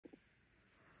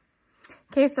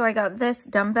Okay, so I got this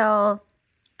dumbbell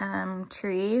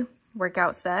tree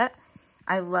workout set.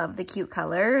 I love the cute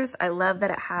colors. I love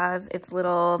that it has its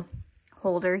little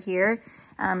holder here.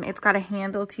 It's got a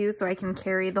handle too, so I can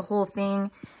carry the whole thing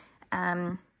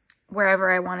wherever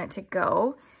I want it to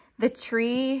go. The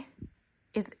tree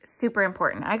is super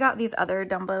important. I got these other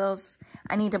dumbbells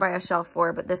I need to buy a shelf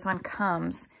for, but this one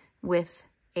comes with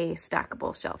a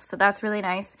stackable shelf. So that's really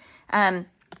nice.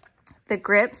 The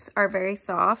grips are very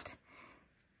soft,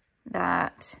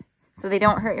 so they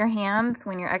don't hurt your hands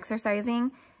when you're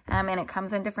exercising. And it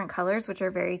comes in different colors, which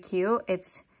are very cute.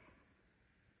 It's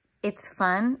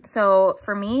fun. So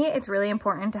for me, it's really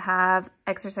important to have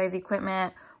exercise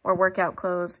equipment or workout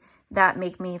clothes that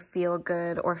make me feel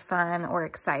good or fun or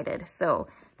excited. So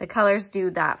the colors do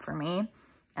that for me.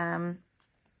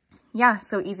 Yeah,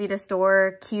 so easy to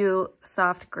store, cute,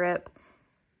 soft grip,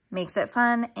 makes it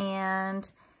fun. And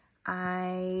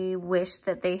I wish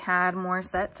that they had more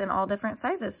sets in all different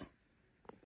sizes.